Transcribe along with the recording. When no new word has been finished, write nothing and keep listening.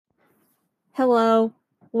Hello,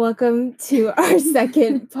 welcome to our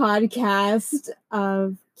second podcast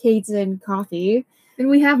of Kate's and Coffee. And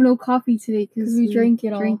we have no coffee today because we drank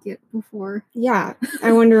it before. Yeah,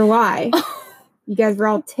 I wonder why. You guys were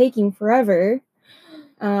all taking forever.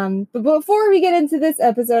 But before we get into this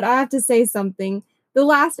episode, I have to say something. The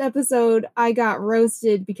last episode, I got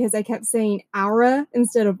roasted because I kept saying aura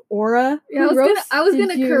instead of aura. Yeah, I was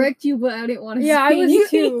gonna correct you, but I didn't want to. Yeah, I was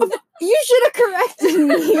too. You should have corrected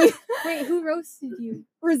me. Wait, who roasted you?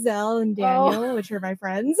 Roselle and Daniel, which are my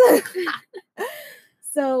friends.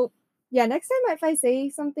 So, yeah, next time if I say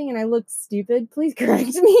something and I look stupid, please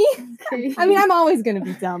correct me. Okay. I mean, I'm always going to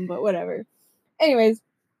be dumb, but whatever. Anyways,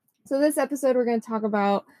 so this episode we're going to talk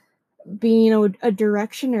about being a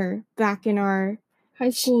directioner back in our high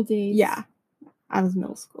school days. Yeah, I was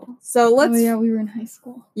middle school. So let's... Oh, yeah, we were in high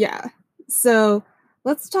school. Yeah. So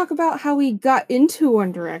let's talk about how we got into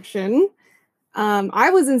One Direction. I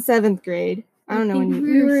was in 7th grade. I don't know when you...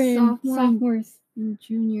 We were in sophomores and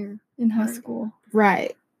junior in high school.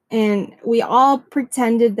 Right. And we all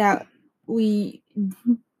pretended that we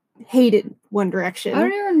hated One Direction. I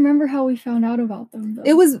don't even remember how we found out about them, though.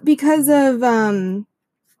 It was because of,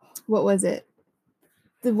 what was it?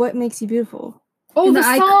 The What Makes You Beautiful. Oh, the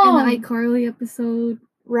song! In the iCarly episode.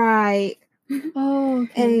 Right. Oh,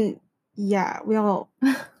 okay. And, yeah, we all,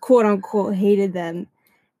 quote-unquote, hated them.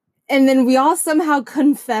 And then we all somehow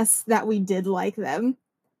confessed that we did like them.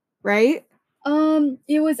 Right?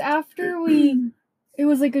 It was after it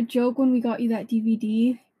was like a joke when we got you that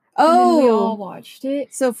DVD. Oh! And then we all watched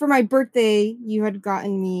it. So for my birthday, you had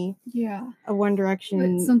gotten me a One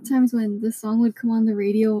Direction. But sometimes when the song would come on the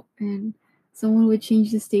radio and someone would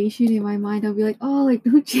change the station, in my mind I'll be like, oh, like,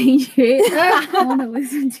 don't change it. I want to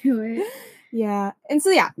listen to it. Yeah. And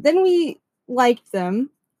so, yeah, then we liked them.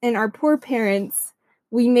 And our poor parents,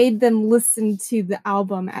 we made them listen to the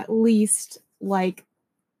album at least, like,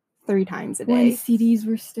 3 times a day. When CDs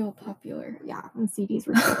were still popular. Yeah, when CDs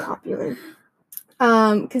were still popular.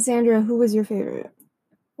 Cassandra, who was your favorite?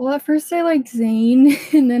 Well, at first I liked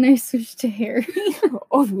Zayn, and then I switched to Harry.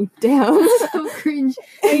 Oh, damn. So cringe.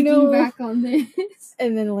 I know. Thinking back on this.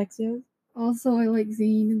 And then Alexia? Also, I like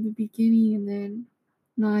Zayn in the beginning, and then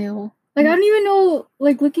Niall. Like, I don't even know,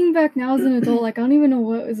 like, looking back now as an adult, like, I don't even know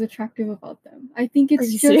what is attractive about them. I think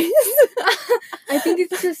it's just... I think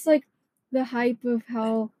it's just, like, the hype of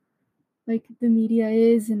how, like, the media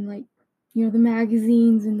is, and, like, you know, the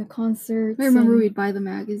magazines and the concerts. I remember we'd buy the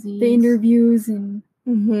magazines. The interviews, and...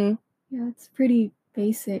 Mm-hmm. Yeah, it's pretty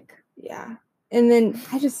basic. Yeah. And then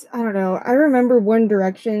I don't know. I remember One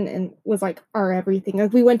Direction and was like our everything.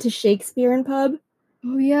 Like we went to Shakespeare and Pub.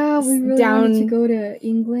 Oh yeah, we really wanted to go to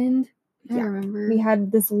England. I remember. We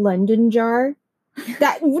had this London jar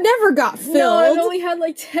that never got filled. No, it only had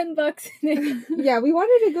like $10 in it. Yeah, we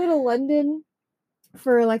wanted to go to London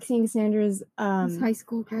for Alexia and Cassandra's high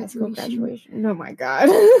school graduation. Oh my god.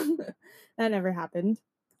 That never happened.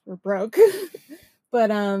 We're broke. But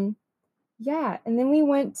yeah, and then we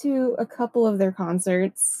went to a couple of their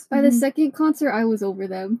concerts. By the second concert, I was over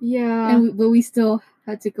them. Yeah. But we still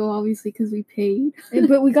had to go, obviously, because we paid.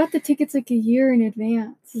 But we got the tickets like a year in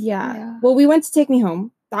advance. Yeah. Well, we went to Take Me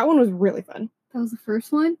Home. That one was really fun. That was the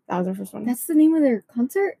first one? That was our first one. That's the name of their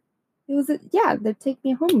concert? It was, the Take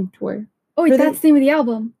Me Home tour. Oh, wait, that's the name of the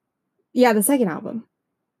album? Yeah, the second album.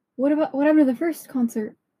 What happened to the first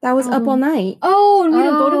concert? That was Up All Night. Oh, and we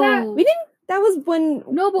didn't go to that? We didn't. That was when...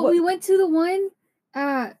 No, but we went to the one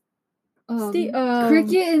at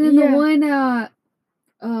Cricket, and then the one at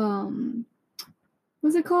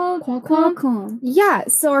what's it called? Qualcomm. Yeah,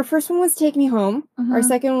 so our first one was Take Me Home. Uh-huh. Our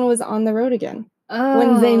second one was On the Road Again.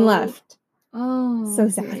 When Zayn left. Oh. So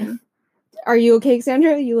sad. Are you okay,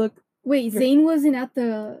 Cassandra? You look... Wait, Zayn wasn't at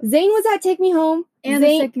the... Zayn was at Take Me Home. And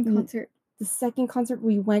the second concert. The second concert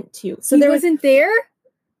we went to. So he wasn't there?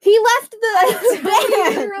 He left the band.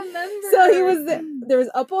 I remember. So he was there was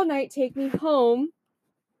Up All Night, Take Me Home.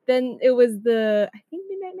 Then it was I think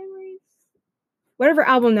Midnight Memories. Whatever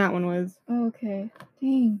album that one was. Oh, okay.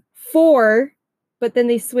 Dang. 4, but then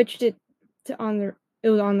they switched it to it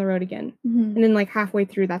was On the Road Again. Mm-hmm. And then like halfway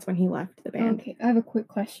through, that's when he left the band. Okay, I have a quick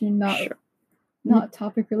question, not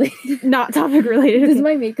topic related. Not topic related. Does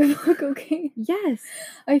my makeup look okay? Yes.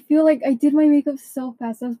 I feel like I did my makeup so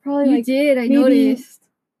fast. I was probably You did, I noticed.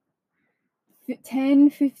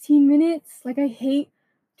 10-15 minutes. Like, I hate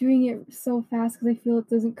doing it so fast because I feel it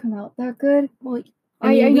doesn't come out that good. Well,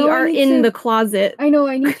 I know we are in the closet. I know,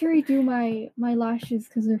 I need to redo my lashes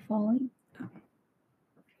because they're falling.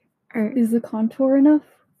 Right. Is the contour enough?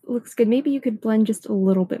 Looks good. Maybe you could blend just a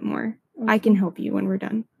little bit more. Okay. I can help you when we're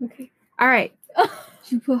done. Okay. All right.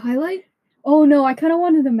 Should you put highlight? Oh no, I kind of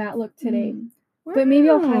wanted a matte look today, but maybe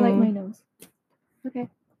I'll highlight my Wow. nose. Okay.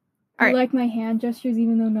 All You right. like my hand gestures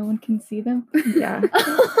even though no one can see them? Yeah.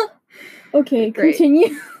 Okay, Great.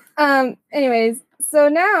 continue. Anyways, so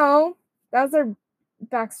now that's our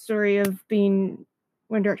backstory of being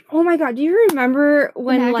One Direction. Oh my god, do you remember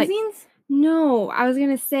when the like magazines? no, I was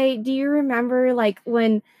gonna say, do you remember like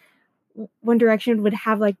when One Direction would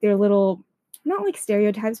have like their little not like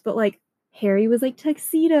stereotypes, but like Harry was like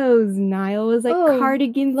tuxedos, Niall was like Oh,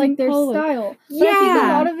 cardigans like and their polos. style. But I think a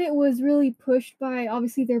Yeah. lot of it was really pushed by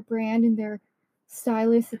obviously their brand and their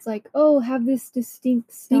stylist. It's like, oh, have this distinct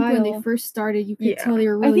I style. think when they first started, you could Yeah. tell they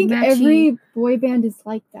were I really think matchy. every boy band is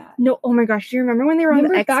like that. No, oh my gosh, do you remember when they were on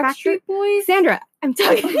Remember the X Factor? Backstreet Boys? Sandra, I'm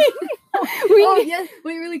talking. Oh yes,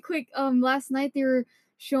 wait, really quick. Last night they were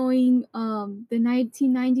showing the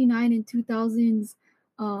 1999 and 2000s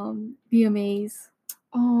VMAs.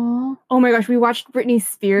 Aw. Oh my gosh, we watched Britney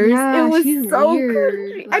Spears. Yeah, it was she's so weird,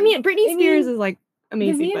 cringy. I like- mean, Britney I Spears mean, is like The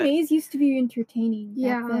amazing. but- VMAs used to be entertaining.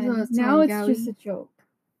 Yeah, back that's what I then. was Now telling it's Gabby. just a joke.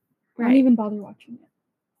 I Right. don't even bother watching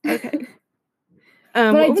it. Okay.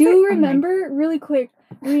 But what I was do it? Oh my- remember really quick.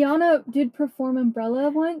 Rihanna did perform Umbrella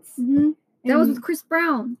once. Mm-hmm. That was and- with Chris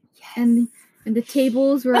Brown, Yes. and the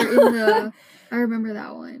tables were in the. I remember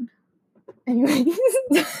that one. Anyways,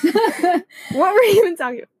 what were you even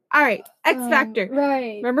talking about? All right, X Factor.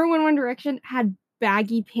 Right. Remember when One Direction had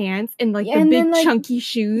baggy pants and like Yeah, the and big then, like, chunky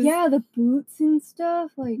shoes? Yeah, the boots and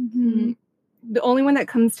stuff. Like Mhm. The only one that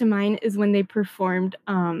comes to mind is when they performed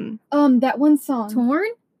that one song. Torn.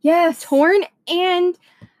 Yes. Torn and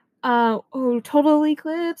Total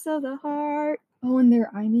Eclipse of the Heart. Oh, and their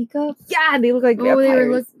eye makeup. Yeah, they look like Oh,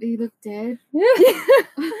 vampires. they look dead.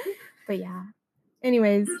 But yeah.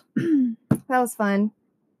 Anyways, that was fun.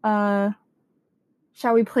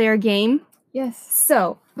 Shall we play our game? Yes.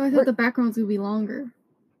 So, Oh, I thought the backgrounds would be longer.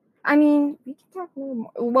 I mean, we can talk a little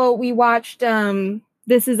more. Well, we watched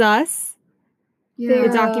This Is Us. Yeah.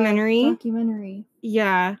 The documentary. Documentary.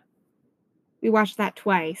 Yeah. We watched that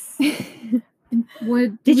twice. Did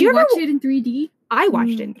Did you you ever watch it in 3D? I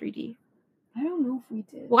watched it in 3D. I don't know if we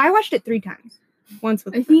did. Well, I watched it 3 times. Once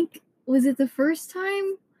with I think was it the first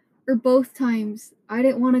time or both times? I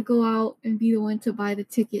didn't want to go out and be the one to buy the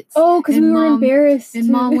tickets. Oh, because And we were Mom- embarrassed. and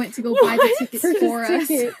Mom went to go buy the What? tickets Purchase for us.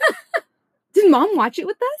 ticket. Did Mom watch it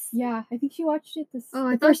with us? Yeah, I think she watched it Oh,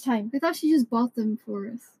 I the thought first time. I thought she just bought them for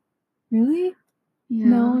us. Really? Yeah.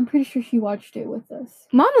 No, I'm pretty sure she watched it with us.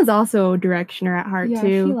 Mom was also a Directioner at heart Yeah,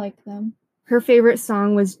 too. she liked them. Her favorite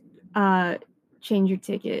song was Change Your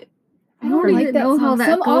Ticket. I don't like even that know how song.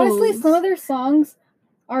 that Honestly, goes. some of their songs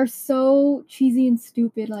are so cheesy and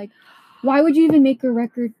stupid. Like, why would you even make a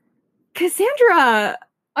record? Cassandra!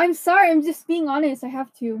 I'm sorry, I'm just being honest. I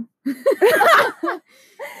have to.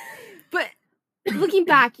 But looking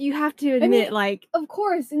back, you have to admit, mean, like, Of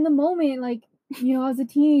course, in the moment, like, you know, I was a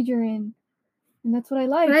teenager and that's what I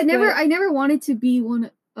liked. But I never wanted to be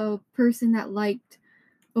a person that liked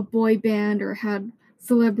a boy band or had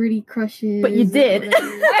celebrity crushes. but you or did.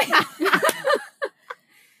 whatever.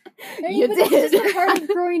 You but it's just did. a part of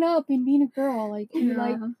growing up and being a girl. Like,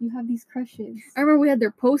 Yeah. you have these crushes. I remember we had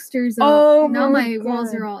their posters up. Oh Now my my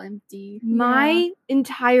walls God. are all empty. My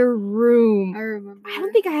entire room. I remember. I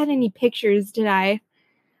don't think I had any pictures, did I?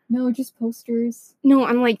 No, just posters. No,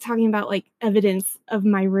 I'm like talking about like evidence of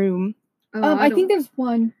my room. Oh, I think there's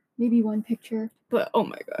maybe one picture. But oh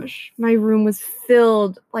my gosh, my room was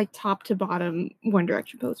filled like top to bottom One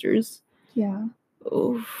Direction posters. Yeah.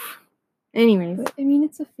 Oof. Anyways, But I mean,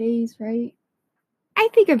 it's a phase, right? I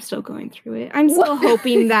think I'm still going through it. I'm still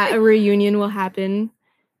hoping that a reunion will happen.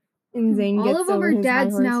 And Zayn all gets of them over are his high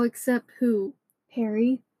dads horse. now, except who?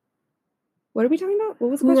 Harry. What are we talking about? What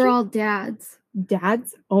was the Who question? are all dads?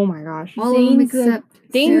 Dads? Oh my gosh. All of them Zayn's a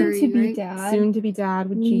except Zayn Harry, to be right? dad. Soon to be dad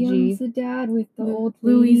with Gigi. Liam's a dad with the old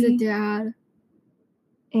Louis a lady. dad.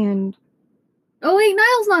 And Oh wait,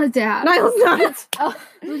 Niall's not a dad. Niall's not. Oh,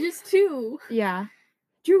 There's just two. Yeah.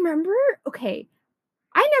 Do you remember? Okay.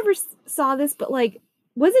 I never saw this, but like,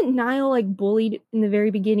 wasn't Niall like bullied in the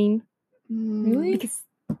very beginning? Really? Because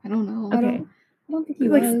I don't know. Okay. I don't think he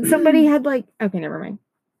like was. somebody had like, okay, never mind.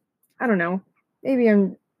 I don't know. Maybe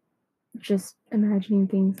I'm just imagining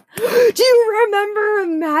things. Do you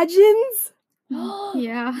remember Imagines?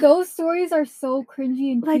 Yeah. Those stories are so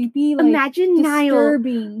cringy and Like, creepy. Like, Imagine Niall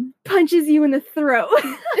disturbing. punches you in the throat.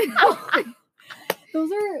 Those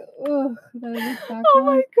are. Ugh, that I look back Oh on.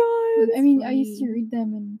 my god. I mean, I used to funny. read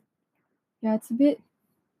them and yeah, it's a bit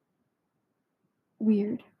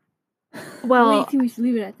weird. Well, Wait till we should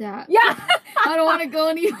leave it at that. Yeah. I don't want to go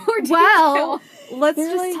any more detail. well, let's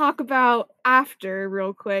They're just like- talk about after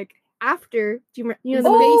real quick. after. Do you know the based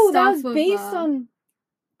Oh, that off was of, based on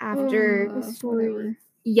after? the story. whatever.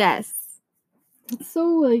 Yes. It's so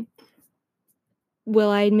like. Will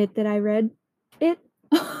I admit that I read it?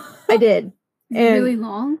 I did. Is it And really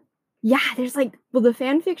long? yeah, there's like, well, the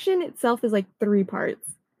fan fiction itself is like 3 parts.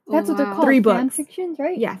 That's Oh, what they're wow. called. 3 Fan books. fictions,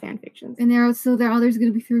 right? Yeah, fan fictions. And there's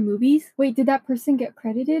gonna be 3 movies. Wait, did that person get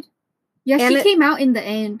credited? Yeah, And she it- came out in the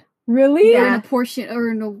end. Really? Or in Yeah. a portion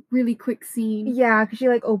or in a really quick scene. Yeah, because she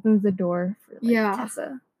like opens the door for like, Yeah.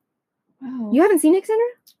 Tessa. Wow. You haven't seen it, Cassandra?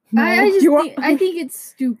 I just You are- think it's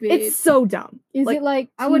stupid. It's so dumb. Is like, it like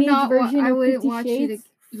I would teenage not. version I of wouldn't 50 watch Shades? it.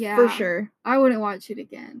 Yeah, For sure. I wouldn't watch it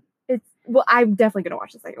again. It's well, I'm definitely gonna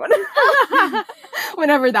watch the second one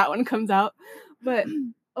whenever that one comes out. But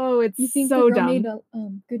it's You think so the girl dumb. made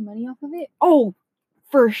good money off of it? Oh,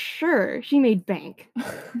 for sure, she made bank.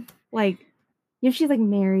 Like, she's like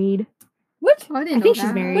married. What? I I didn't know think she's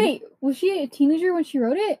that. married. Wait, was she a teenager when she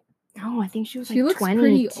wrote it? No, I think she was She like looks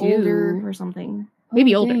pretty 22 older. or something.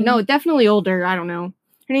 Maybe older. dang. No, definitely older. I don't know.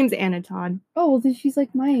 Her name's Anna Todd. Oh, well, then she's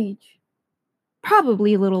like my age.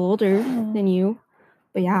 Probably a little older Oh. than you.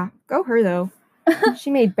 But yeah, go her though. She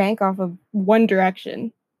made bank off of One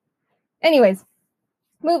Direction. Anyways,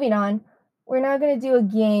 moving on. We're now going to do a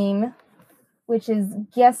game, which is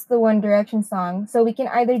guess the One Direction song. So we can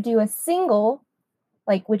either do a single,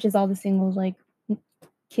 like, which is all the singles, like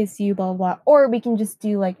Kiss You, blah, blah, blah. Or we can just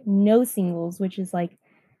do, like, no singles, which is, like,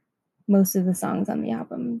 most of the songs on the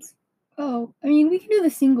albums. Oh, I mean, we can do the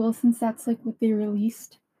single since that's like what they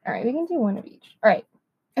released. All right, we can do one of each. All right.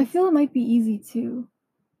 I feel it might be easy too.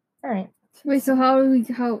 All right. Wait, so how do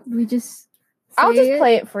we just? I'll say just it?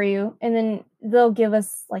 play it for you, and then they'll give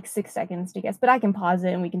us, like, 6 seconds to guess. But I can pause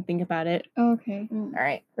it, and we can think about it. Okay. All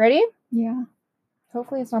right. Ready? Yeah.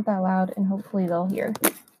 Hopefully it's not that loud, and hopefully they'll hear.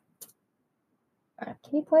 Can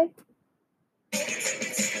you play?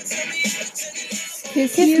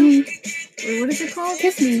 Kiss Kiss you. me. Wait, what is it called?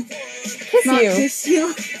 Kiss me. Kiss Not You. kiss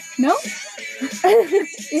you. No?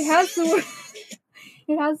 It has the word.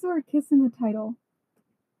 It has the word kiss in the title.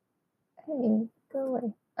 Hey, go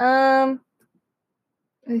away. Are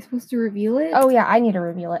they supposed to reveal it? Oh yeah, I need to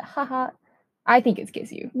reveal it. Haha. I think it's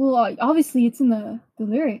Kiss You. Well, obviously it's in the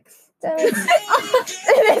lyrics.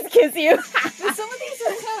 It is Kiss You. But some of these are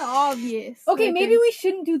kind of obvious. Okay, Like, maybe we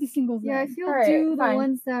shouldn't do the singles. Yeah, I then. feel Alright, do the fine.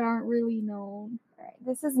 ones that aren't really known. All right,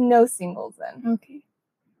 this is no singles then. Okay.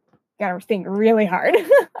 Gotta think really hard.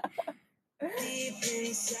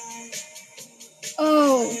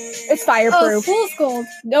 Oh. It's Oh, fireproof. Fool's Gold.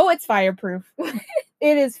 No, it's fireproof.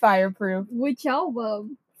 It is fireproof. Which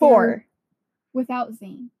album? 4. Without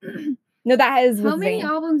Zayn. No, that is How with many Zayn.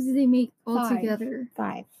 albums did they make 5. altogether?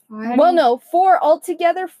 5. 5? Well, no, 4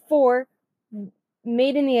 altogether. 4.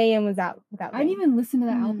 Made in the AM was out without. I didn't Zayn. even listen to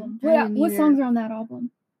that Mm, album. I What, didn't what either. songs are on that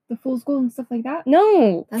album? The Fool's Gold and stuff like that?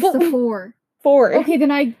 No, That's the 4. 4. Okay,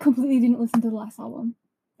 then I completely didn't listen to the last album.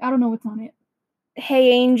 I don't know what's on it.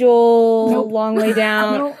 Hey Angel, Nope. Long Way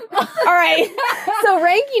Down. Nope. All right, so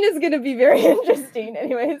ranking is gonna be very interesting.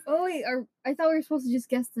 Anyways, Oh wait, I thought we were supposed to just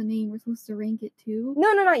guess the name. We're supposed to rank it too.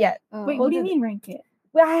 no, not yet. Oh. Wait, We'll what do you do mean rank it?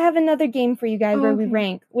 Well, I have another game for you guys Oh, where we okay.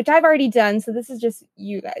 rank, which I've already done. So this is just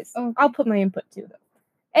you guys. Okay. I'll put my input too, though.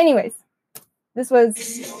 Anyways, this was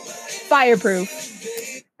fireproof.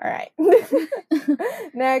 All right.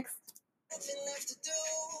 Next.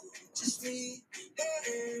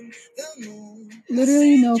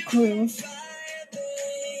 Literally no clue.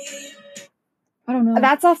 I don't know.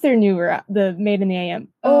 That's off their newer, the Made in the AM.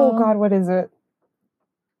 Oh Oh. God, what is it?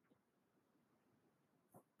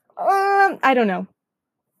 I don't know.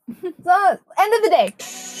 So, end of the day.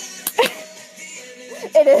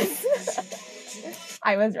 It is.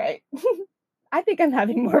 I was right. I think I'm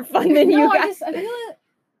having more fun than no, you I guys. feel it.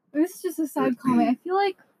 This is just a side comment. I feel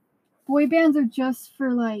like boy bands are just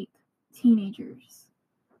for like teenagers.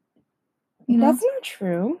 You know? That's not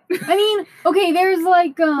true. I mean, okay, there's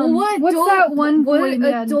like Well, what what's adult, that one what boy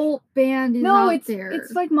band? adult band is No, out there?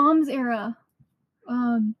 it's like Mom's era.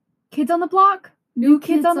 Kids on the Block. New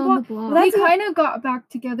Kids on the Block. Well, They that's not- kind of got back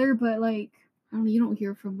together, but like, You don't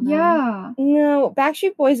hear from them. yeah. No,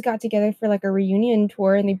 Backstreet Boys got together for like a reunion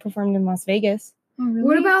tour and they performed in Las Vegas. Oh, really?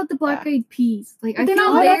 What about the Black Eyed Peas? Like But I they're feel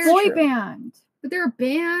not like that's a boy true. band. but they're a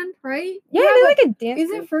band, right? Yeah, Yeah, they're but like a dance.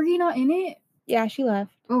 Isn't group. Fergie not in it? Yeah, she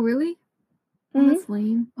left. Oh really? Oh, Mhm. that's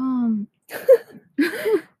lame.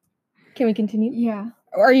 Can we continue? Yeah.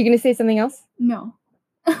 Or are you going to say something else? No.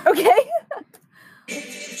 Okay.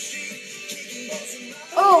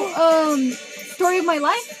 Oh, Story of My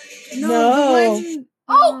Life? No. the one,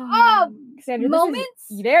 Oh, Cassandra, this is- Moments?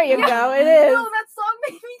 there you Yeah. go. It is. No, that song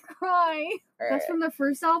made me cry. that's from the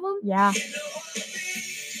first album. Yeah.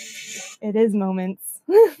 It is moments.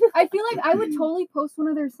 I feel like I would totally post one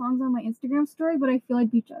of their songs on my Instagram story, but I feel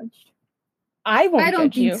I'd be judged. I won't I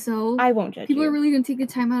don't judge you. think so. I won't judge People you. are really gonna take the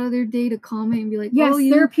time out of their day to comment and be like, Yes, "Oh,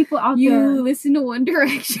 there are people out you there. listen to One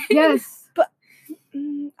Direction." Yes.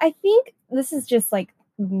 I think this is just like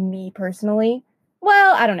me personally.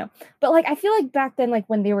 Well, I don't know. But like I feel like back then, like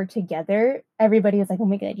when they were together, everybody was like, oh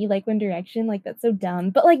my god, you like One Direction? Like that's so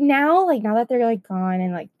dumb. But like now that they're like gone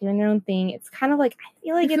and like doing their own thing, it's kind of like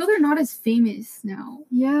I feel they're not as famous now.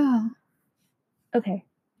 Yeah. okay.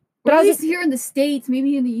 But But I at was least here in the States,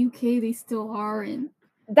 maybe in the UK, they still are. And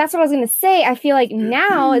that's what I was gonna say. I feel like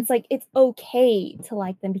now it's like it's okay to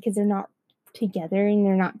like them because they're not together and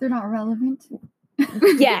they're not They're not relevant.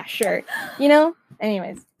 yeah, sure. You know?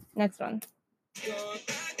 Anyways, next one.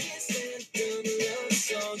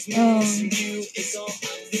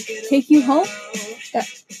 Take You Home?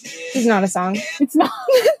 This is not a song. It's not.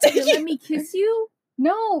 Let Me Kiss You.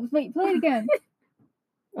 No, wait, play it again.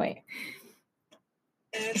 Wait.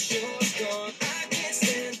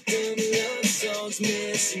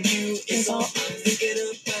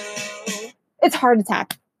 It's Heart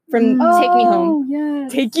Attack from Take Me Home. Oh,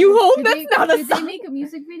 yes. Take You Home? Did That's they, not a did they song. make a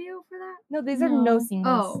music video for that? No, these are no No.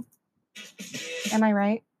 singles. Oh, Am I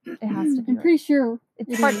right? It has to be I'm right. pretty sure. It's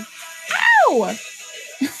it Heart. is. Ow!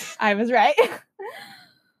 I was right.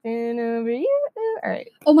 And over you. All right.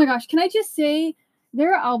 Oh my gosh, can I just say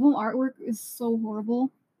their album artwork is so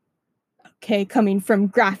horrible? Okay, coming from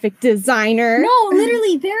graphic designer. No,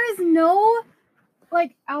 literally, there is no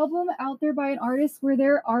like album out there by an artist where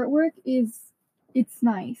their artwork it's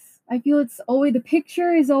nice. I feel it's always the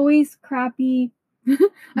picture is always crappy. I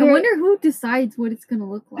They're- wonder who decides what it's gonna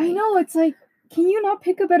look like. I know, it's like, can you not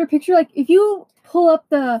pick a better picture? Like if you pull up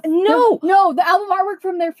the album artwork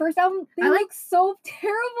from their first album, they I like- look so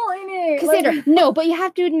terrible in it. Cassandra, Like, no, but you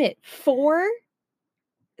have to admit, Four's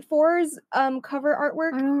cover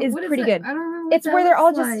artwork is what pretty that? good. I don't remember. What It's that where they're all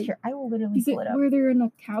looks just like. here. I will literally is it pull it up. where they're in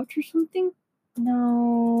a couch or something?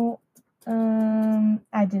 No,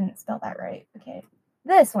 I didn't spell that right. Okay,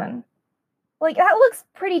 this one, like that looks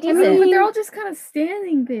pretty I decent. mean, but mean- they're all just kind of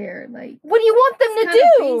standing there, like. What do you want them it's to kinda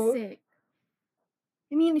do? basic.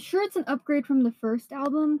 I mean, sure, it's an upgrade from the first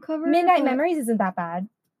album cover. Midnight but- Memories isn't that bad.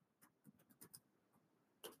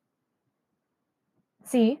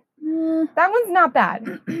 See, that one's not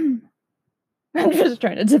bad. I'm just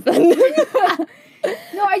trying to defend.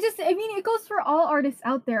 No, I mean, it goes for all artists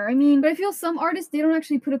out there. I mean, But I feel some artists, they don't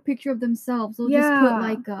actually put a picture of themselves. They'll just Yeah. put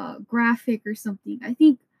like a graphic or something. I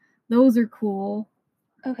think those are cool.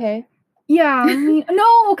 Okay. yeah, I mean,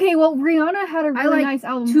 no, okay, well, Rihanna had a really like nice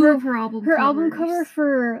album. Two Her, of her album her album covers. cover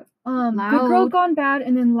for Good Girl Loud. Gone Bad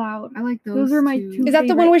and then Loud. I like those. Those are my two. two Is that the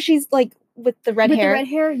one favorite. where she's like with the red With hair? the red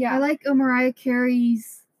hair, yeah. I like Mariah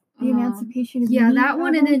Carey's. The Emancipation of Yeah, Me that one,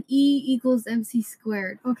 and album. then E equals MC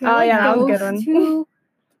squared. Okay, Oh, I like yeah, that was a those good one. Two.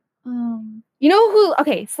 You know who?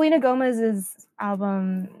 Okay, Selena Gomez's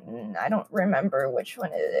album. I don't remember which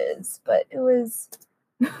one it is, but it was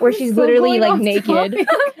where she's So literally going like off naked. topic.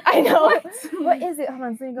 I know. What? What is it? Hold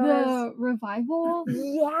on, Selena Gomez. The revival.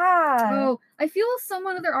 Yeah. Oh, I feel some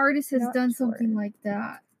other artist has Not done sure. something like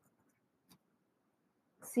that.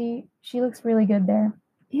 See, she looks really good there.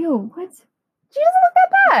 Ew, what? She doesn't look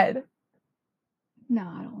that bad. No,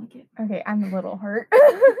 I don't like it. Okay, I'm a little hurt.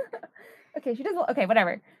 Okay, she doesn't. Okay,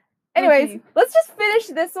 whatever. Anyways, Okay. let's just finish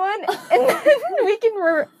this one, and then we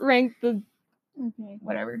can rank the Okay.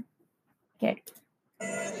 whatever. Okay,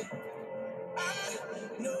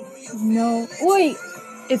 No. Wait.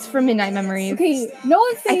 it's from Midnight Memories. Okay. No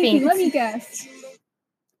one say I anything. think. Let me guess.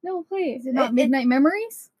 No, play Is it. it not Midnight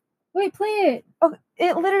Memories? Wait, play it. Oh,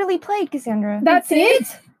 it literally played, Cassandra. That's it?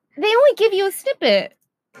 They only give you a snippet.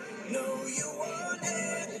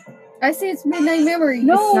 I say it's Midnight Memories.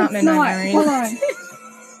 No, It's not it's Midnight not. Memories. Hold on.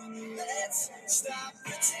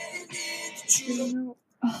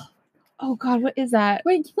 Oh God, what is that?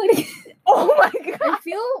 Wait, play it again. Oh my God! I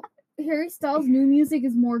feel Harry Styles' new music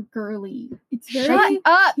is more girly. It's Shut very.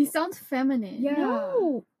 up! He sounds feminine. Yeah.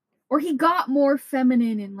 No. Or he got more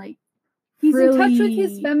feminine and like He's in touch with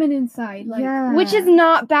his frilly. feminine side. Like, Yeah. Which is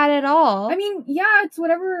not bad at all. I mean, yeah, it's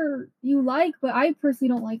whatever you like, but I personally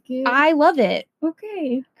don't like it. I love it.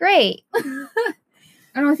 Okay. Great. I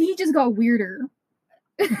don't know, I think he just got weirder.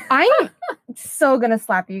 I'm so gonna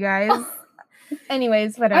slap you guys.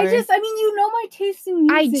 Anyways, whatever. I mean, you know my taste in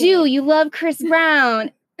music. I do. You love Chris Brown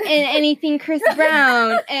and anything Chris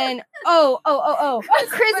Brown and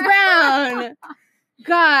Chris Brown.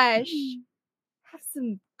 Gosh, have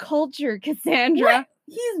some culture, Cassandra. What?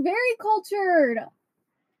 He's very cultured.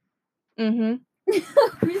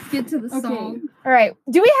 Mm-hmm. Please get to the Okay. song. All right.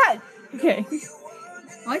 Do we have? Okay.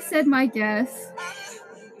 I said my guess.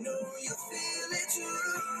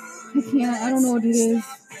 I can't. I don't know what it is.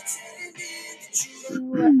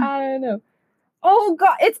 I don't know. Oh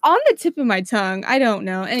god, it's on the tip of my tongue. I don't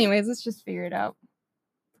know. Anyways, let's just figure it out.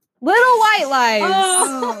 Little White Lies.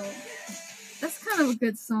 Oh, that's kind of a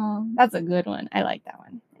good song. That's a good one. I like that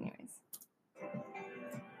one. Anyways.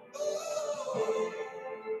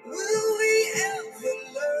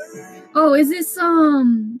 Oh, is this It's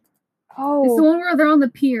the one where they're on the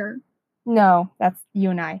pier. No, that's you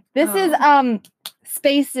and I. This is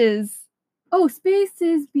Spaces Oh,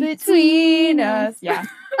 Spaces Between Us. Yeah.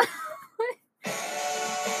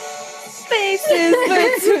 Spaces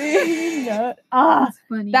Between Us. Ah, That's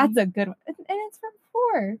funny. that's a good one. And it's from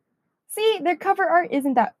 4. See, their cover art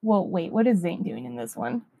isn't that. Well, wait, what is Zane doing in this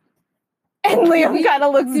one? And Liam kind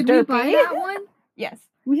of looks Did derpy. we buy that one? Yes.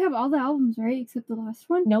 We have all the albums, right? Except the last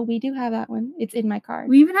one. No, we do have that one. It's in my car.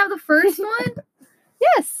 We even have the first one.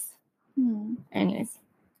 Yes. Hmm. Anyways.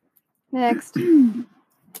 Next.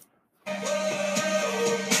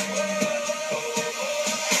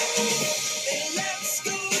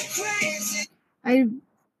 I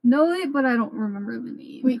know it, but I don't remember the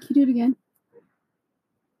name. Wait, can you do it again?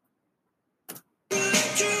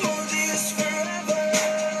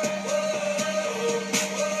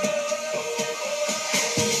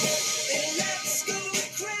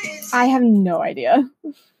 I have no idea.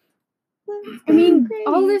 I mean,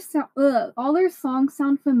 all their songs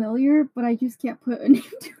sound familiar, but I just can't put a name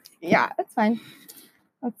to it. Yeah, that's fine.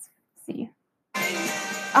 Let's see.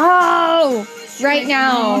 Oh, Right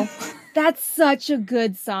Now. That's such a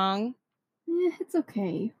good song. It's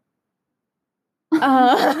okay.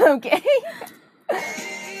 Okay.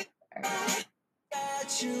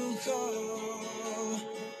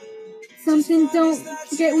 Something don't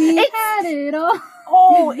forget we had it all.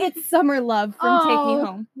 Oh, it's Summer Love from Take Me Oh,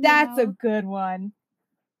 Home. That's a wow. good one.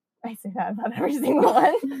 I say that about every single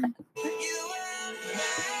one.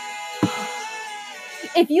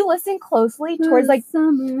 If you listen closely towards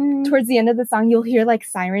summer. towards the end of the song, you'll hear like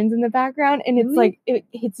sirens in the background, and it's Really? like it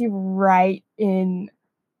hits you right in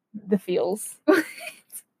the feels.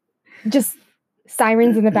 Just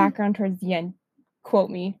sirens in the background towards the end. Quote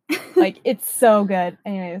me. Like, it's so good.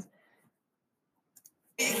 Anyways.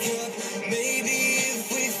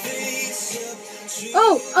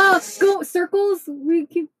 Go circles. We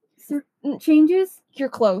keep changes. You're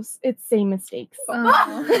close. It's Same Mistakes.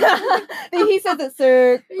 Oh. He says it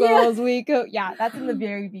circles, we go. Yeah, that's in the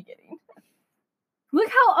very beginning. Look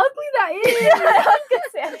how ugly that is. I was gonna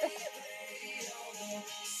say it.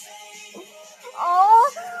 Oh,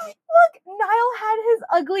 look, Niall had his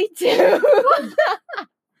ugly too.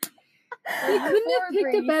 They couldn't have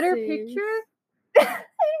picked a better braces. picture.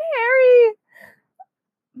 Harry.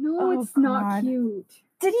 No, Oh, it's not God. cute.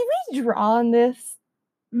 Did we draw on this?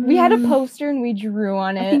 We had a poster and we drew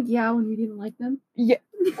on I it. think when we didn't like them. Yeah,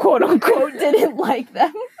 quote unquote, didn't like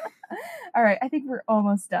them. All right, I think we're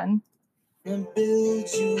almost done. Oh,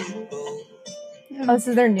 this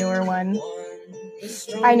is their newer one.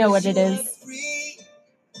 I know what it is.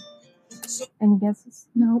 Any guesses?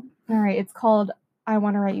 Nope. All right, it's called I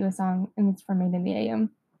Want to Write You a Song, and it's from Made in the AM.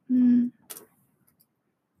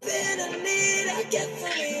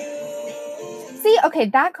 See, okay,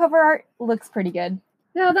 that cover art looks pretty good.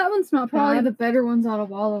 Yeah, that one's not Probably bad. the better ones out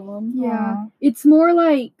of all of them. Yeah. Aw. It's more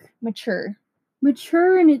like Mature.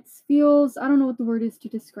 mature, and it feels, I don't know what the word is to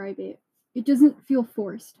describe it. It doesn't feel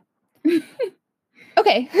forced.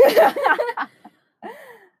 Okay.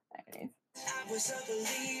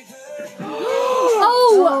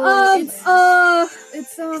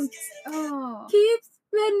 Keeps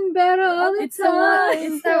getting better all the It's the one. time.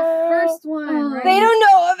 It's the first one. Right? They don't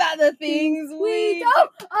know about the things we They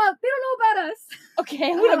don't know about us.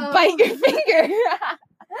 Okay, I'm gonna bite your finger.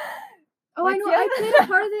 Oh, What's I know. the I other- played a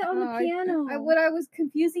part of it on Oh, the piano. What I was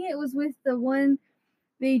confusing it was with the one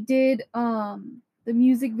they did the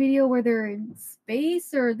music video where they're in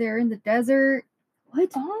space or they're in the desert.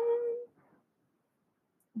 What?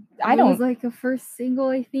 I It was don't. like a first single,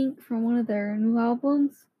 I think, from one of their new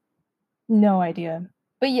albums. No idea.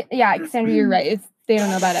 But yeah, Cassandra, you're right. They don't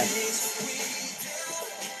know about us.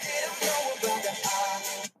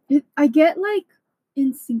 I get like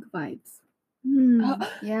NSYNC vibes.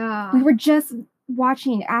 Yeah. We were just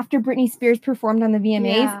watching after Britney Spears performed on the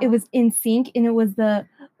VMAs. Yeah. It was In Sync, and it was the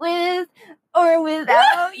with or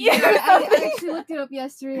without you. I actually looked it up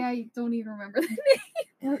yesterday. I don't even remember the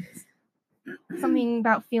name. Something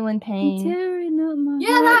about feeling pain. Tearing up my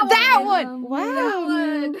Yeah, heart. That one. Wow. That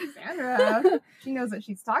one. Cassandra. She knows what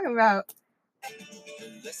she's talking about.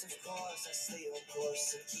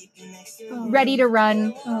 Ready to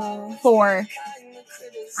Run. Oh. 4.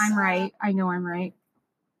 I'm right. I know I'm right.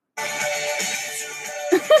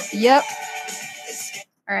 Yep.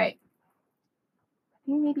 All right.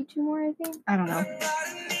 Maybe 2 more, I think. I don't know.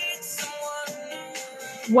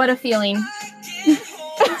 What a Feeling.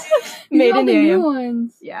 Made in the new Area.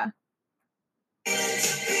 ones. Yeah.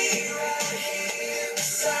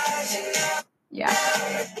 Yeah.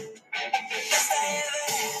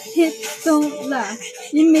 Hips don't lie.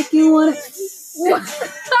 You make me wanna.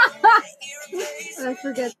 I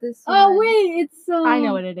forget this one. Oh wait, it's I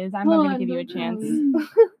know what it is. I'm not going to give you a chance.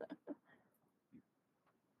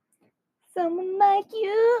 Someone like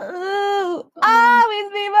you,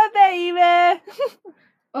 always be my baby.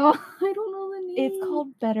 Oh, I don't know the name. It's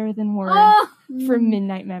called Better Than Words for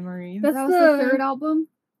Midnight Memories. That was the third album.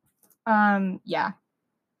 Yeah.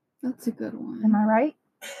 That's a good one. Am I right?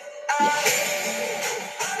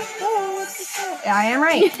 Yeah, I am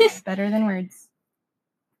right. Better Than Words.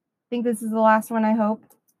 I think this is the last one, I hope.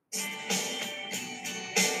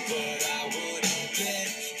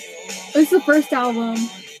 It's the first album.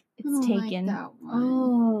 It's Taken. Like that one.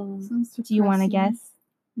 Oh. Do you want to guess?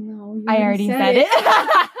 No. You I already said it.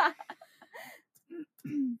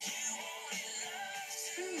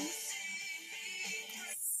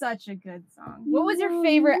 Such a good song. What was your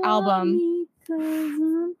favorite album?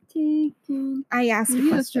 I asked Maybe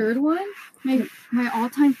the third one? My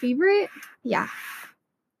all-time favorite? Yeah.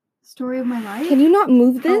 Story of My Life? Can you not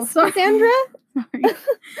move this, sorry. Sandra? Sorry.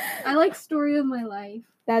 I like Story of My Life.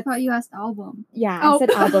 I thought you asked album. Yeah, I said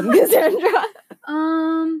album, Cassandra.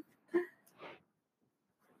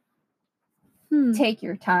 Take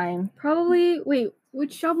your time. Probably. Wait,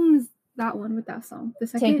 which album is that one with that song? The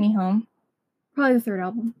second? Take Me Home. Probably the third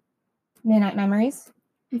album. Midnight Memories.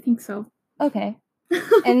 I think so. Okay.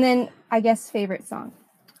 And then I guess favorite song.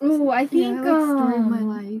 Oh, I think I like Story of My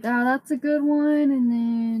Life. Yeah, that's a good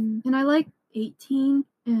one. And I like 18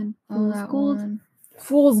 and Fool's Gold. One.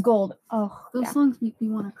 Fool's Gold. Oh, Those songs make me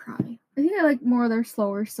want to cry. I think I like more of their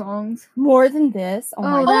slower songs. More than this. Oh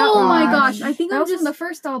my gosh! I think that I'm was just from the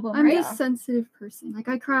first album. I'm right? just a sensitive person. Like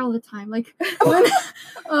I cry all the time. Like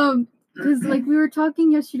because like we were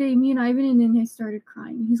talking yesterday, me and Ivan, and then I started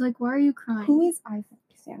crying. He's like, "Why are you crying?" Who is Ivan,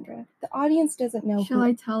 Cassandra? The audience doesn't know. Shall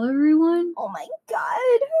I tell everyone? Oh my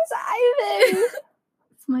God! Who's Ivan?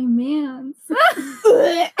 It's my man.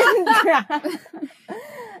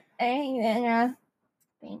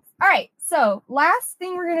 Thanks. All right. So last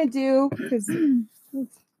thing we're gonna do because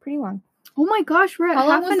it's pretty long. Oh my gosh, we're at How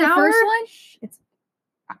long half was an the hour. first one? It's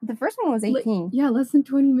the first one was 18. Yeah, less than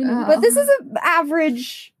 20 minutes. But this is an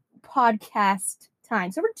average podcast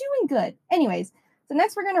time, so we're doing good. Anyways, so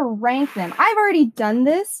next we're gonna rank them. I've already done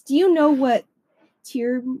this. Do you know what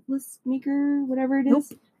tier list maker, whatever it is?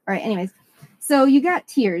 Nope. All right. Anyways, so you got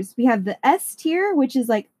tiers. We have the S tier, which is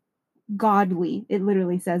like godly. It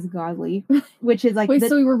literally says godly, which is like Wait,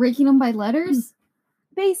 so we were ranking them by letters?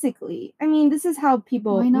 basically. I mean, this is how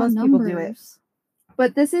Why not most numbers? people do it.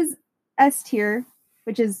 But this is S tier,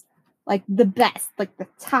 which is like the best, like the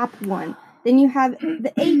top one. Then you have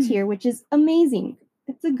the A tier, which is amazing.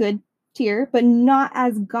 It's a good tier, but not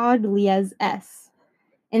as godly as S.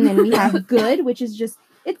 And then we have good, which is just,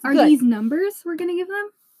 it's Are good. these numbers we're gonna give them?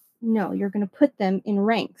 No, you're going to put them in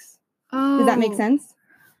ranks. Oh, Does that make sense?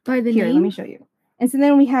 By the Here, name? let me show you. And so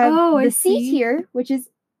then we have I the C see. tier, which is,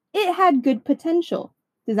 it had good potential.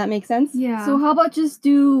 Does that make sense? Yeah. So how about just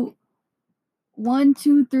do 1,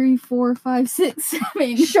 2, 3, 4, 5, 6,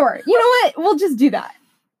 7? Sure. You know what? We'll just do that.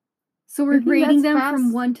 So I we're think grading that's them fast.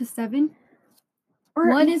 from 1 to 7. Or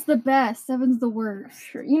 1 is the best, 7's the worst.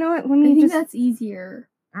 sure. You know what? Let I me think just. that's easier.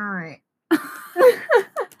 All right.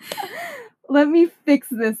 Let me fix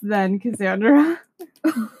this then, Cassandra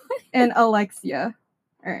and Alexia.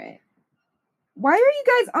 All right. Why are you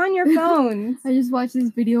guys on your phones? I just watched this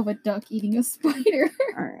video of a duck eating a spider.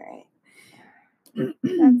 All right.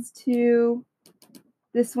 That's 2.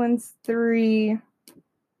 This one's 3,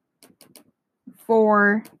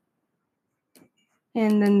 4,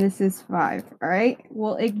 and then this is 5. All right.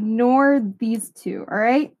 We'll ignore these 2. All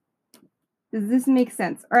right. Does this make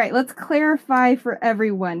sense? All right. Let's clarify for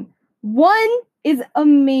everyone. 1 is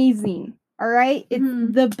amazing. All right. It's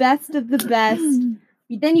the best of the best.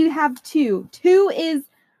 Then you have 2. 2 is,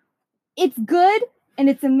 it's good and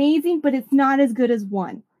it's amazing, but it's not as good as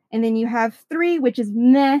 1. And then you have 3, which is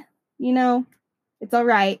meh, you know, it's all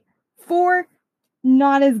right. 4,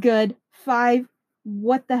 not as good. 5,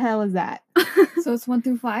 what the hell is that? So it's 1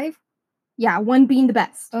 through 5? Yeah, 1 being the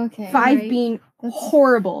best. Okay. 5 alright. being That's-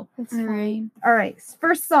 horrible. That's Alright. fine. All right,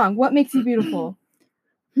 first song, What Makes You Beautiful?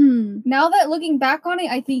 Now that looking back on it,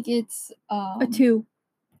 I think it's A 2.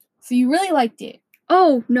 So you really liked it.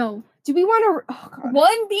 Oh no. Do we want to? Oh God.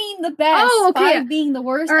 1 being the best, Oh, okay. 5 being the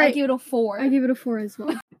worst. All I right. give it a 4. I give it a 4 as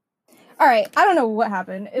well. All right. I don't know what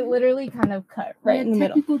happened. It literally kind of cut right in the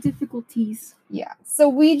middle. Technical difficulties. Yeah. So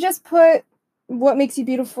we just put What Makes You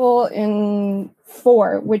Beautiful in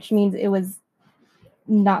 4, which means it was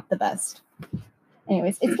not the best.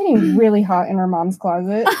 Anyways, it's getting really hot in our mom's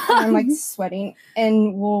closet. And I'm like sweating,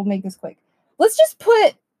 and we'll make this quick. Let's just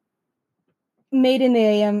put Made in the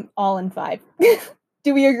AM all in 5.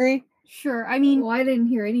 Do we agree? Sure. I mean, Well, I didn't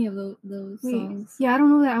hear any of those Wait. songs. yeah, I don't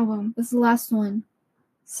know that album. This is the last one.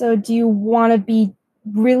 So do you want to be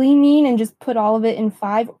really mean and just put all of it in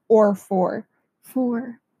 5 or 4?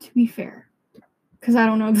 4, to be fair. Because I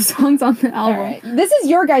don't know the songs on the All album. right. This is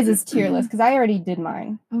your guys' tier list because I already did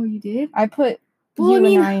mine. Oh, you did? I put Well, you I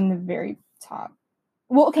mean- and I in the very top.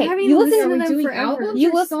 Well, okay. haven't You listened listen. to Are we them doing forever. albums You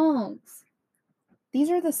or listen- songs? These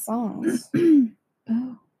are the songs.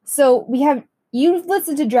 Oh. So we have you've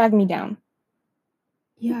listened to Drag Me Down.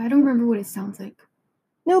 Yeah, I don't remember what it sounds like.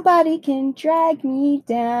 Nobody can drag me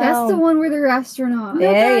down. That's the one where they're astronauts.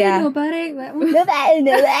 Yeah, yeah. Nobody. That one? Nobody,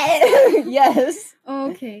 nobody. Yes.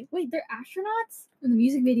 Oh, okay. Wait, they're astronauts in the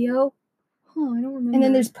music video. Oh, I don't remember. And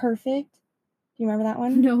then there's Perfect. Do you remember that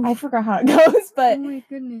one? No. I forgot how it goes, but Oh my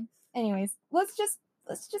goodness. anyways, let's just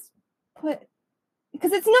put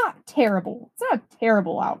because it's not terrible. It's not a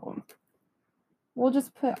terrible album. We'll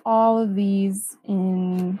just put all of these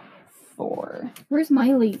in 4. Where's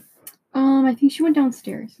Miley? I think she went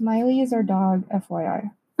downstairs. Miley is our dog,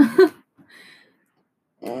 FYI.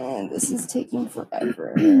 And this is taking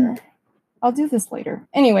forever. I'll do this later.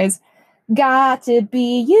 Anyways, Got to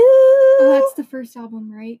Be You. Oh, that's the first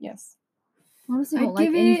album, right? Yes. Honestly, I I'd don't like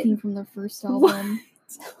give it- anything from the first album.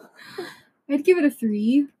 I'd give it a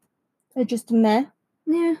 3. Just meh.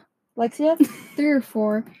 Yeah. Lexia? 3 or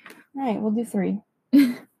 4. All right, we'll do 3.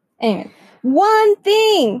 Anyway, One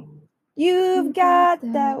Thing. You've got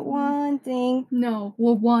that one thing. No.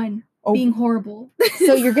 Well, 1. Oh. Being horrible.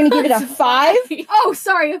 So you're gonna give it a 5? Oh,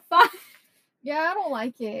 sorry, a 5. Yeah, I don't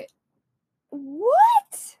like it.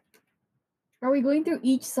 What? Are we going through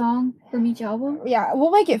each song from each album? Yeah,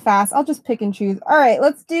 we'll make it fast. I'll just pick and choose. All right,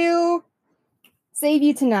 let's do Save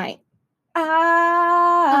You Tonight.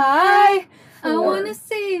 I Four. want to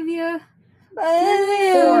save you.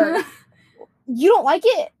 4. You don't like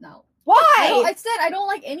it? No. Why? No, I said I don't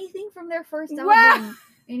like anything from their first Wow. album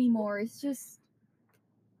anymore. It's just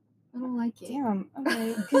I don't like it. Damn.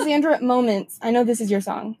 Okay. Cassandra, Moments. I know this is your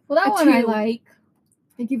song. Well, that A one I 2. like.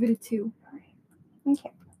 I give it a 2.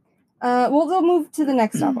 Okay. We'll move to the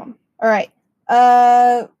next album. All right.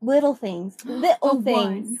 Little Things. Little A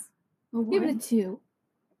Things. 1. A Give it 1. a 2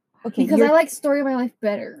 Okay. because you're- I like Story of My Life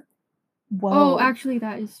better. Whoa. Oh, actually,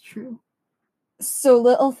 that is true. So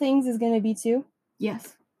Little Things is gonna be 2.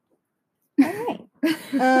 Yes. All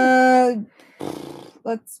right.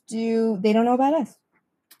 Let's do They Don't Know About Us.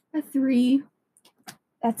 A 3.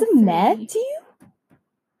 That's a Three. meh to you?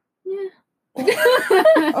 Yeah.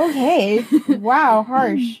 Okay. Wow,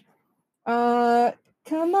 harsh.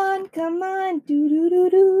 Come on, do do do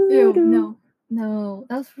do. Ew, do. no. No,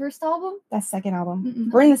 that was the first album. That's second album.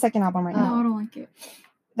 Mm-mm. We're in the second album right No, now. I don't like it.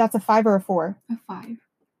 That's a 5 or a 4. A 5.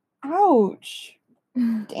 Ouch.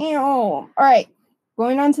 Damn. All right.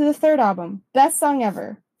 Going on to the third album. Best song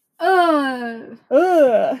ever. Ugh.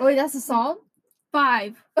 Oh, wait, that's a song.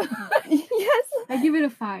 5. Yes. I give it a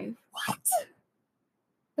 5. What?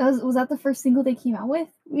 Was that the first single they came out with?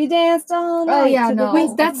 We danced all night. yeah, to the no. beat.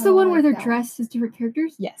 Wait, that's I the don't one where like they're that one. dressed as different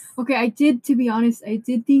characters? Yes. Okay, to be honest, I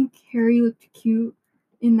did think Harry looked cute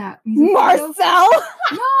in that music video. Marcel.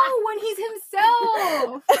 No, when he's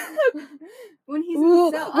himself. when he's Ooh,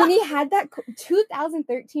 himself. when he had that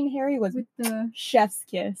 2013 Harry was with the chef's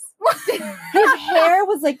kiss. His hair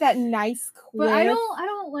was like that nice But quiff. I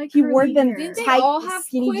don't like He curly wore them hair. Didn't they tight, all have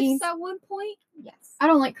skinny quiffs jeans. at one point? Yes. I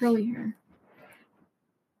don't like curly hair.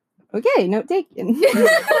 Okay, note taken.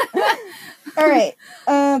 All right.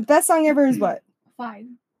 Best song ever is what? 5.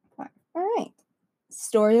 All right.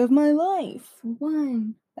 Story of My Life.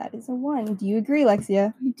 1. That is a 1. Do you agree,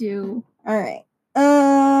 Lexia? I do. All right.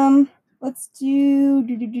 Let's do.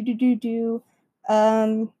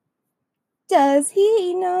 Does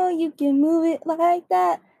he know you can move it like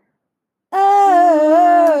that?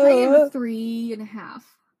 I gave it Oh, a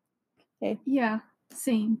 3.5. Yeah,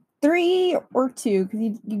 same. 3 or 2? Because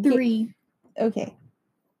you get- 3. Okay.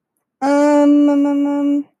 All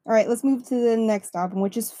right, let's move to the next album,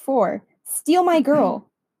 which is 4. Steal My Girl.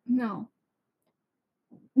 No,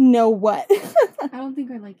 No, what? I don't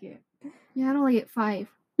think I like it. Yeah, I don't like it. 5.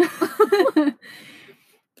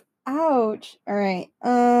 Ouch. All right.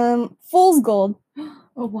 Fool's Gold.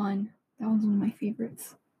 A 1. That one's one of my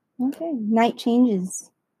favorites. Okay. Night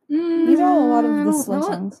Changes. These are a lot of the slow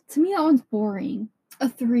songs. To me, that one's boring. A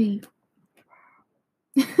 3.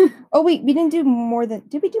 Oh wait, we didn't do more than.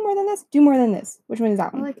 Did we do more than this? Do more than this. Which one is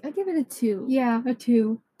that one? I give it a 2. Yeah, a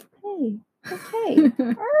 2. Hey. Okay.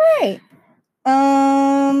 All right.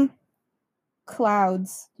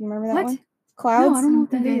 Clouds. Do you remember that What? one? Clouds. No, I don't know if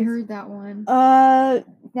That I is. heard that one.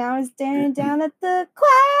 Now it's staring down at the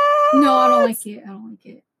clouds. No, I don't like it. I don't like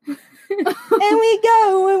it. And we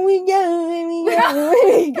go, and we go, and we go,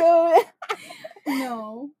 and we go.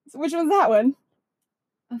 No. So which one's that one?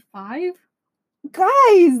 A 5?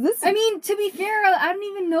 Guys, this. I mean, to be fair, I don't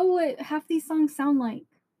even know what half these songs sound like.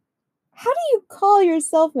 How do you call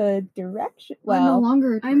yourself a direction? I'm no Well,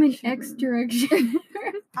 longer a I'm an directioner. X direction.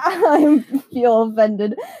 I feel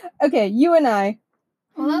offended. Okay, you and I.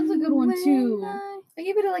 Oh, that's a good one too. When I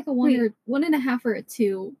give it like a 1 Wait. or 1.5 or a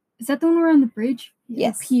 2. Is that the one where on the bridge?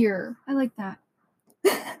 Yes. Pier. I like that.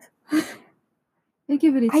 I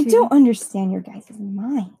give it a 2. I don't understand your guys'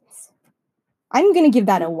 minds. I'm gonna give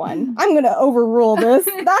that a 1. I'm gonna overrule this.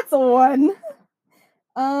 That's a 1.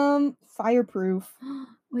 Fireproof.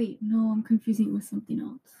 Wait, no, I'm confusing it with something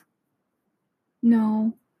else.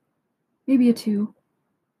 No. Maybe a 2.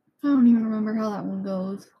 I don't even remember how that one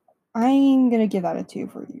goes. I'm gonna give that a 2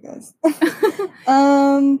 for you guys.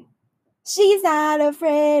 She's not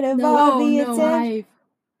afraid of all the attention. 5.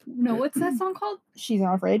 No, what's that song called? She's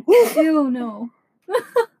not afraid. Ew, no.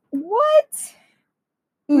 What?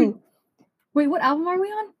 Ooh, Wait, what album are we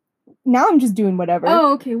on? now I'm just doing whatever.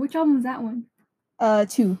 Oh, okay. Which album is that one?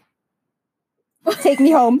 2. Take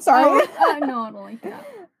me home. Sorry. Oh, no, I don't like that.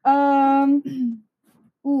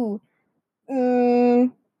 Ooh.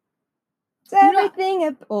 It's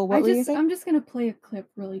everything. What were you saying? I'm just gonna play a clip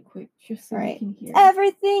really quick, just so Alright. you can hear.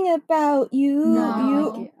 Everything about you. No, I you.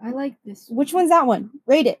 like it. I like this. Which one's that one?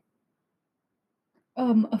 Rate it.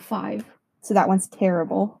 A 5. So that one's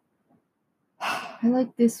terrible. I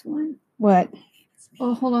like this one. What?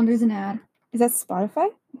 Oh, hold on. There's an ad. Is that Spotify?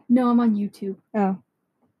 No, I'm on YouTube. Oh.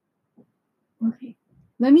 Okay.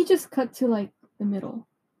 Let me just cut to like the middle.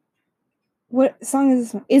 What song is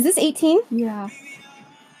this one? Is this 18? Yeah.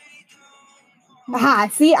 Aha,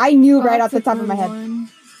 see, I knew right off That's the a top of my good head. one.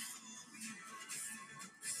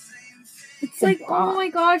 It's The like, bop. oh my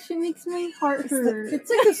gosh, it makes my heart hurt. It's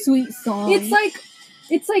like a sweet song.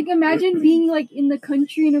 It's like imagine being like in the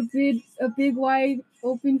country in a big wide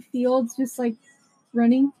open fields, just like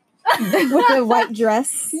running. With the white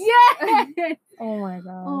dress. Yeah. Oh my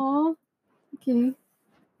god. Aw. Okay.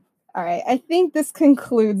 All right, I think this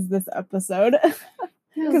concludes this episode.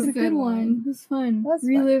 Yeah, it was a good one. It was fun. That's fun.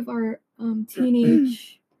 Relive our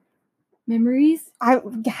teenage memories. I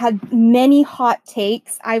had many hot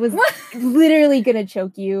takes. I was literally gonna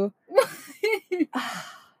choke you.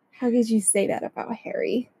 How could you say that about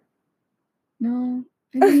Harry? No.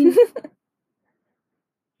 I mean,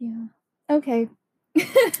 yeah. Okay.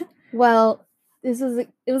 Well, it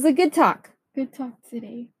was a good talk. Good talk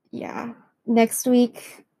today. Yeah. Next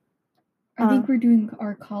week. I think we're doing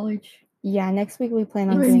our college. Yeah, next week we plan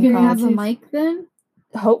on Are doing you gonna have college. a mic then?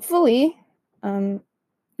 Hopefully. I'm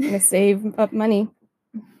gonna save up money.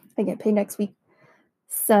 I get paid next week.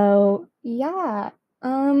 So yeah.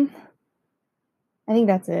 I think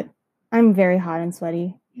that's it. I'm very hot and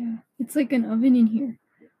sweaty. Yeah. It's like an oven in here.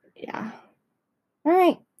 Yeah. All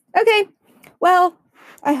right. Okay. Well,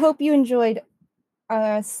 I hope you enjoyed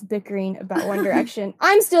us bickering about One Direction.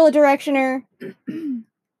 I'm still a Directioner.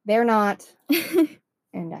 They're not.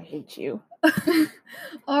 And I hate you.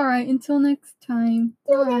 All right. Until next time.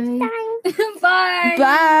 Bye. Bye.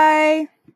 Bye.